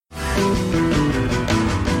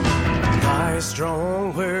Thy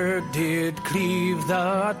strong word did cleave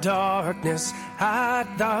the darkness.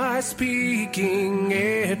 At thy speaking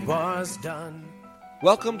it was done.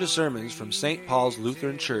 Welcome to sermons from St. Paul's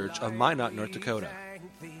Lutheran Church of Minot, North Dakota.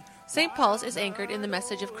 St. Paul's is anchored in the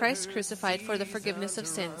message of Christ crucified for the forgiveness of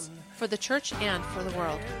sins, for the church and for the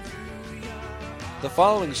world. The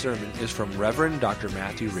following sermon is from Reverend Dr.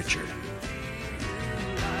 Matthew Richard.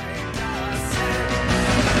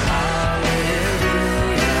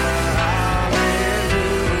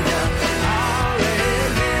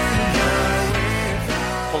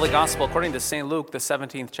 Holy Gospel according to St. Luke, the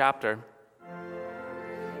 17th chapter.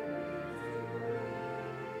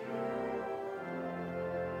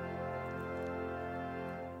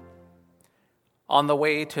 On the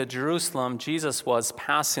way to Jerusalem, Jesus was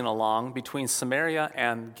passing along between Samaria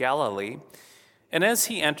and Galilee, and as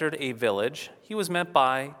he entered a village, he was met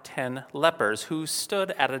by 10 lepers who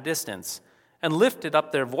stood at a distance and lifted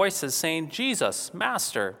up their voices, saying, "Jesus,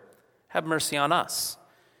 Master, have mercy on us."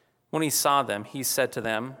 When he saw them, he said to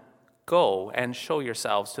them, "Go and show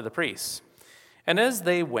yourselves to the priests." And as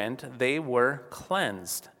they went, they were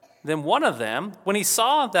cleansed. Then one of them, when he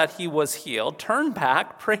saw that he was healed, turned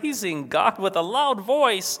back, praising God with a loud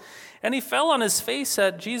voice, and he fell on his face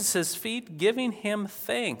at Jesus' feet, giving him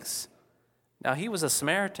thanks. Now he was a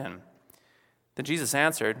Samaritan. Then Jesus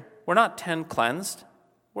answered, "Were not 10 cleansed?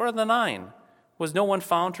 Where are the 9? Was no one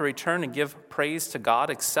found to return and give praise to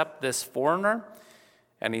God except this foreigner?"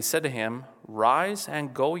 And he said to him, "Rise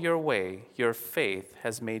and go your way. Your faith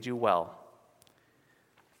has made you well."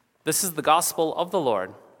 This is the gospel of the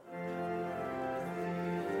Lord.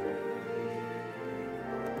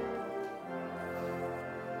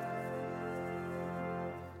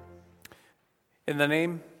 In the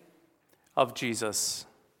name of Jesus,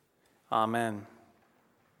 amen.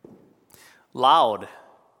 Loud.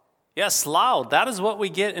 Yes, loud. That is what we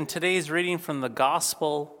get in today's reading from the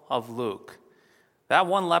Gospel of Luke. That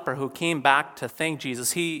one leper who came back to thank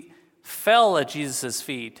Jesus, he fell at Jesus'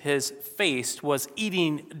 feet. His face was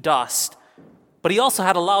eating dust, but he also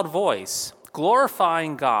had a loud voice,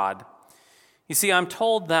 glorifying God. You see, I'm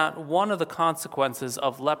told that one of the consequences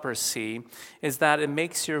of leprosy is that it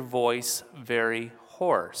makes your voice very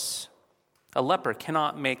hoarse. A leper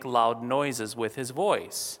cannot make loud noises with his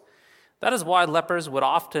voice. That is why lepers would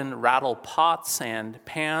often rattle pots and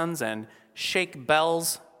pans and shake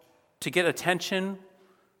bells to get attention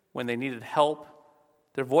when they needed help.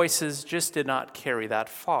 Their voices just did not carry that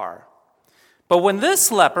far. But when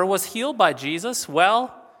this leper was healed by Jesus,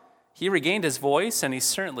 well, he regained his voice and he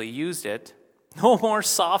certainly used it. No more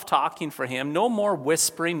soft talking for him, no more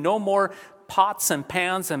whispering, no more pots and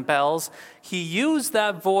pans and bells. He used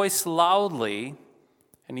that voice loudly,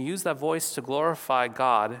 and he used that voice to glorify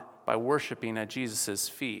God by worshiping at Jesus'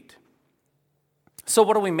 feet. So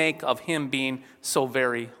what do we make of him being so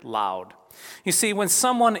very loud? You see, when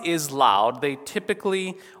someone is loud, they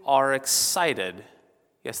typically are excited.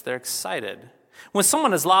 Yes, they're excited. When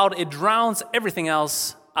someone is loud, it drowns everything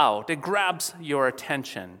else out. It grabs your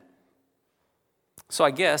attention. So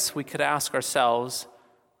I guess we could ask ourselves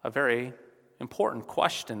a very important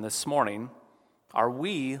question this morning. Are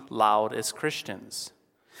we loud as Christians?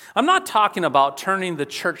 I'm not talking about turning the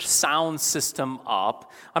church sound system up.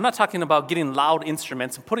 I'm not talking about getting loud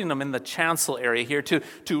instruments and putting them in the chancel area here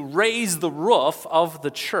to raise the roof of the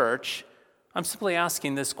church. I'm simply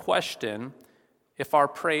asking this question: if our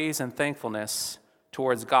praise and thankfulness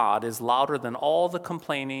towards God is louder than all the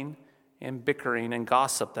complaining and bickering and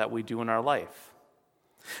gossip that we do in our life.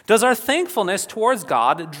 Does our thankfulness towards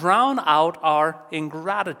God drown out our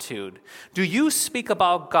ingratitude? Do you speak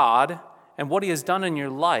about God and what he has done in your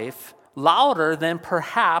life louder than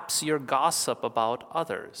perhaps your gossip about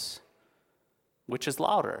others? Which is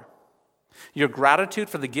louder? Your gratitude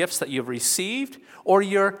for the gifts that you've received, or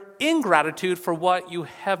your ingratitude for what you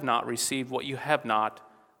have not received, what you have not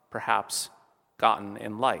perhaps gotten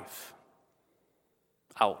in life?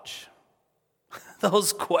 Ouch.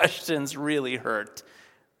 Those questions really hurt.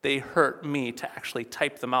 They hurt me to actually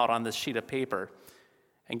type them out on this sheet of paper.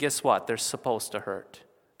 And guess what? They're supposed to hurt.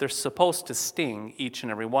 They're supposed to sting each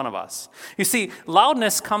and every one of us. You see,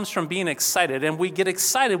 loudness comes from being excited, and we get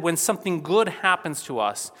excited when something good happens to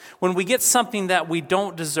us. When we get something that we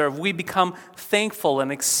don't deserve, we become thankful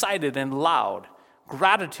and excited and loud.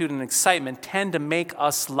 Gratitude and excitement tend to make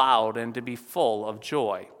us loud and to be full of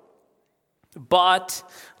joy. But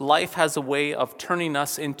life has a way of turning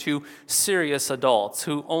us into serious adults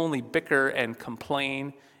who only bicker and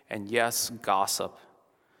complain and, yes, gossip.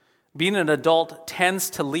 Being an adult tends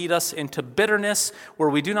to lead us into bitterness where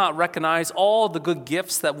we do not recognize all the good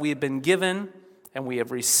gifts that we have been given and we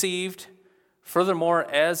have received. Furthermore,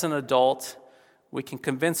 as an adult, we can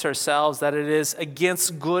convince ourselves that it is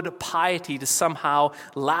against good piety to somehow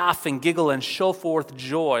laugh and giggle and show forth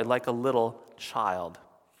joy like a little child.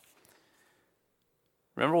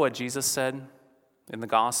 Remember what Jesus said in the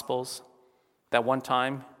Gospels? That one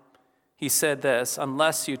time, he said this,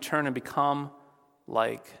 "Unless you turn and become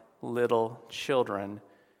like little children,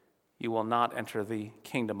 you will not enter the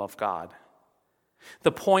kingdom of God."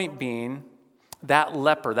 The point being, that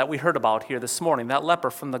leper that we heard about here this morning, that leper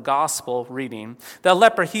from the gospel reading, that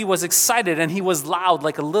leper, he was excited and he was loud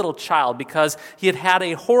like a little child because he had had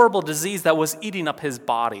a horrible disease that was eating up his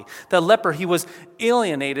body. That leper, he was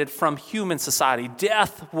alienated from human society.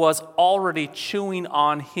 Death was already chewing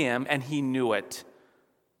on him and he knew it.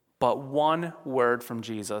 But one word from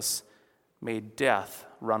Jesus made death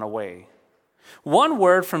run away. One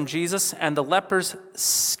word from Jesus and the leper's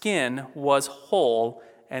skin was whole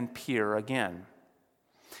and pure again.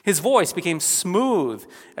 His voice became smooth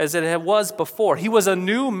as it was before. He was a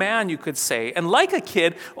new man, you could say. And like a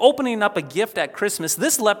kid opening up a gift at Christmas,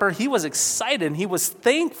 this leper, he was excited, and he was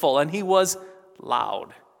thankful, and he was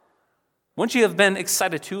loud. Wouldn't you have been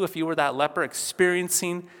excited too if you were that leper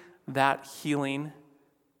experiencing that healing?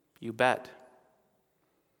 You bet.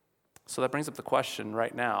 So that brings up the question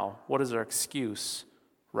right now, what is our excuse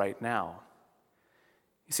right now?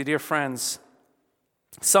 You see, dear friends,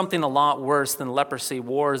 something a lot worse than leprosy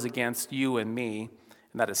wars against you and me,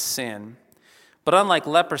 and that is sin. But unlike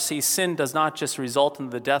leprosy, sin does not just result in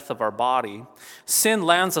the death of our body. Sin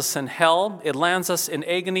lands us in hell. It lands us in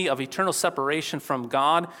agony of eternal separation from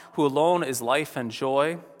God, who alone is life and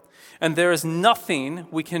joy. And there is nothing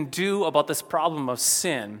we can do about this problem of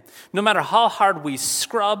sin. No matter how hard we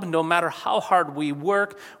scrub, no matter how hard we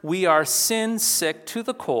work, we are sin sick to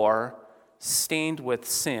the core, stained with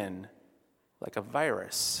sin like a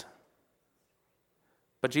virus.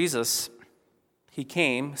 But Jesus, he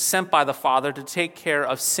came, sent by the Father to take care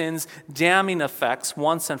of sin's damning effects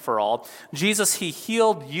once and for all. Jesus, he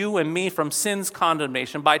healed you and me from sin's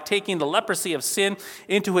condemnation by taking the leprosy of sin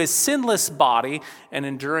into his sinless body and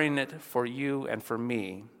enduring it for you and for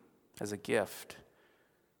me as a gift.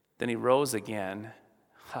 Then he rose again.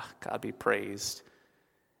 God be praised.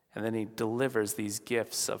 And then he delivers these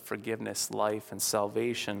gifts of forgiveness, life, and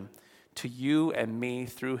salvation to you and me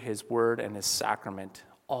through his word and his sacrament,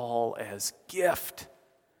 all as gift.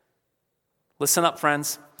 Listen up,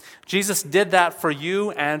 friends. Jesus did that for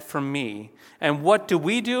you and for me. And what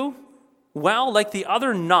do? Well, like the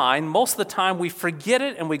other 9, most of the time we forget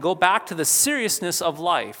it and we go back to the seriousness of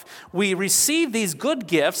life. We receive these good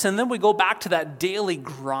gifts and then we go back to that daily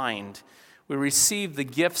grind. We receive the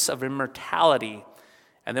gifts of immortality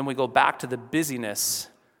and then we go back to the busyness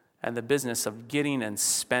and the business of getting and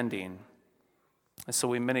spending. And so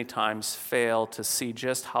we many times fail to see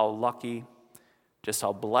just how lucky, just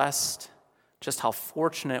how blessed, just how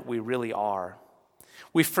fortunate we really are.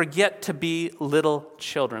 We forget to be little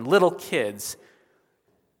children, little kids.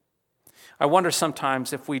 I wonder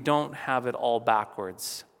sometimes if we don't have it all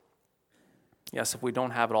backwards. Yes, if we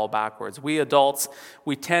don't have it all backwards. We adults,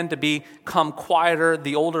 we tend to become quieter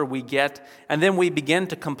the older we get, and then we begin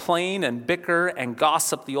to complain and bicker and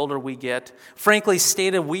gossip the older we get. Frankly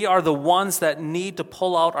stated, we are the ones that need to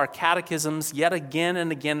pull out our catechisms yet again and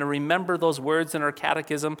again and remember those words in our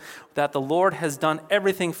catechism that the Lord has done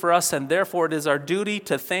everything for us, and therefore it is our duty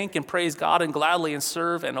to thank and praise God and gladly and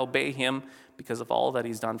serve and obey him because of all that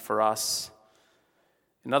he's done for us.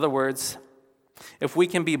 In other words, if we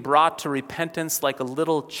can be brought to repentance like a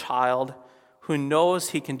little child who knows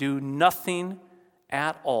he can do nothing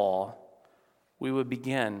at all, we would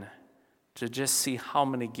begin to just see how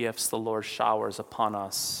many gifts the Lord showers upon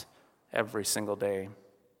us every single day.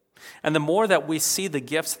 And the more that we see the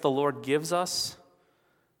gifts the Lord gives us,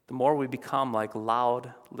 the more we become like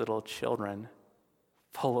loud little children,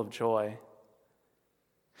 full of joy.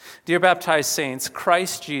 Dear baptized saints,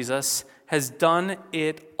 Christ Jesus has done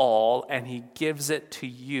it all, and he gives it to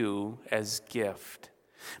you as gift.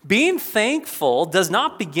 Being thankful does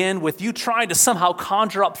not begin with you trying to somehow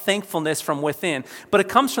conjure up thankfulness from within, but it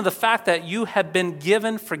comes from the fact that you have been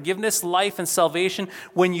given forgiveness, life, and salvation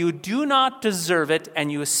when you do not deserve it, and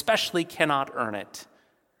you especially cannot earn it.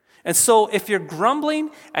 And so if your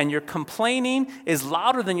grumbling and your complaining is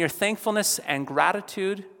louder than your thankfulness and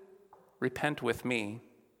gratitude, repent with me.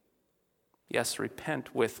 Yes,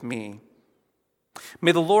 repent with me.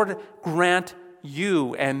 May the Lord grant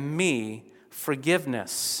you and me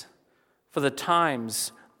forgiveness for the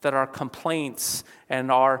times that our complaints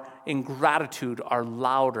and our ingratitude are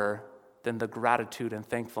louder than the gratitude and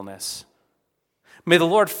thankfulness. May the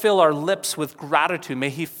Lord fill our lips with gratitude. May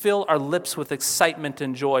He fill our lips with excitement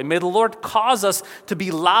and joy. May the Lord cause us to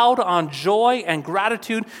be loud on joy and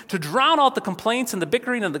gratitude, to drown out the complaints and the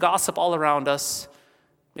bickering and the gossip all around us.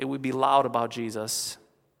 May we be loud about Jesus.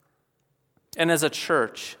 And as a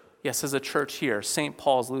church, yes, as a church here, St.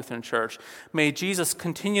 Paul's Lutheran Church, may Jesus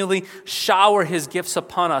continually shower His gifts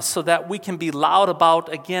upon us so that we can be loud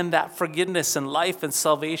about, again, that forgiveness and life and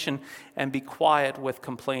salvation, and be quiet with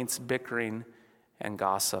complaints, bickering, and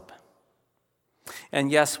gossip.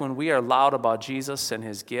 And yes, when we are loud about Jesus and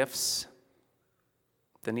His gifts,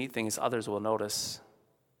 the neat thing is others will notice.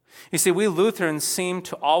 You see, we Lutherans seem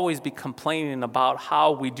to always be complaining about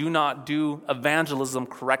how we do not do evangelism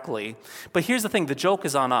correctly. But here's the thing, the joke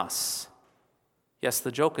is on us. Yes,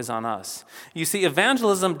 the joke is on us. You see,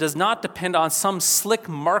 evangelism does not depend on some slick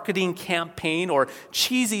marketing campaign or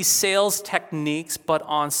cheesy sales techniques, but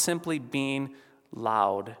on simply being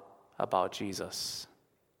loud about Jesus.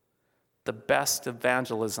 The best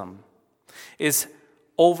evangelism is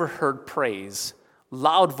overheard praise,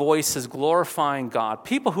 loud voices glorifying God,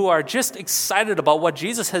 people who are just excited about what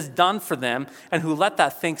Jesus has done for them and who let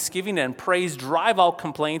that thanksgiving and praise drive out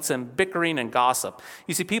complaints and bickering and gossip.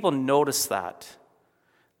 You see, people notice that.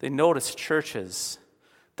 They notice churches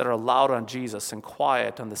that are loud on Jesus and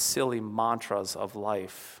quiet on the silly mantras of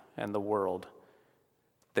life and the world.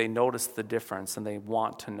 They notice the difference and they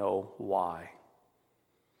want to know why.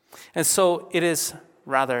 And so it is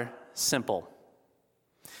rather simple.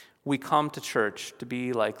 We come to church to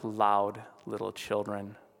be like loud little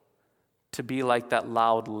children, to be like that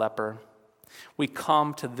loud leper. We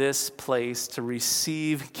come to this place to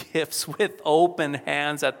receive gifts with open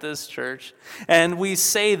hands at this church. And we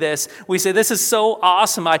say this is so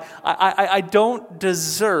awesome. I don't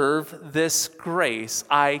deserve this grace.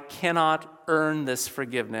 I cannot earn this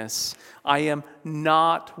forgiveness. I am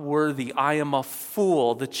not worthy. I am a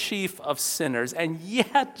fool, the chief of sinners. And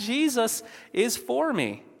yet Jesus is for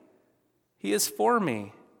me. He is for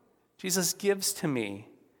me. Jesus gives to me.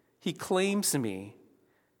 He claims me.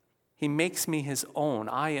 He makes me His own.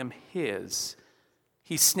 I am His.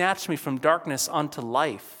 He snatched me from darkness unto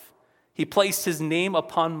life. He placed His name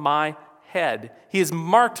upon my head. He has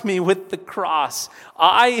marked me with the cross.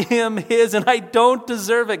 I am His, and I don't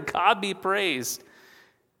deserve it. God be praised.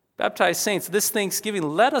 Baptized saints, this Thanksgiving,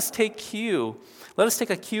 let us take cue. Let us take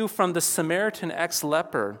a cue from the Samaritan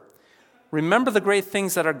ex-leper. Remember the great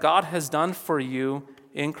things that our God has done for you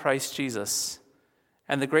in Christ Jesus,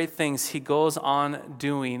 and the great things He goes on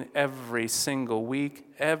doing every single week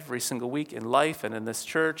in life and in this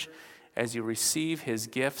church as you receive His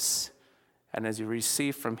gifts and as you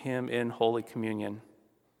receive from Him in Holy Communion.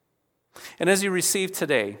 And as you receive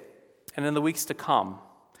today and in the weeks to come,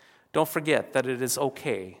 don't forget that it is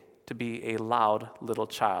okay to be a loud little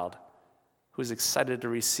child who's excited to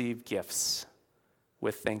receive gifts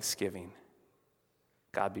with thanksgiving.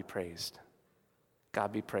 God be praised.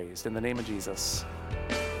 God be praised. In the name of Jesus.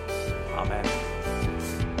 Amen.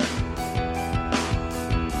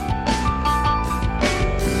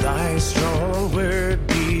 Thy strong word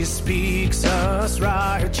bespeaks us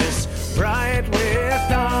righteous, bright with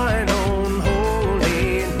thine own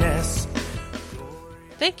holiness.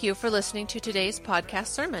 Thank you for listening to today's podcast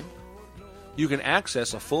sermon. You can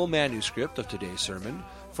access a full manuscript of today's sermon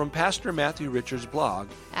from Pastor Matthew Richard's blog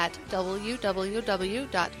at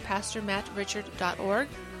www.pastormattrichard.org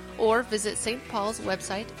or visit St. Paul's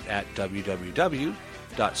website at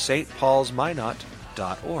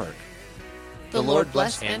www.stpaulsminot.org. The Lord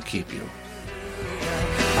bless and keep you. Hallelujah.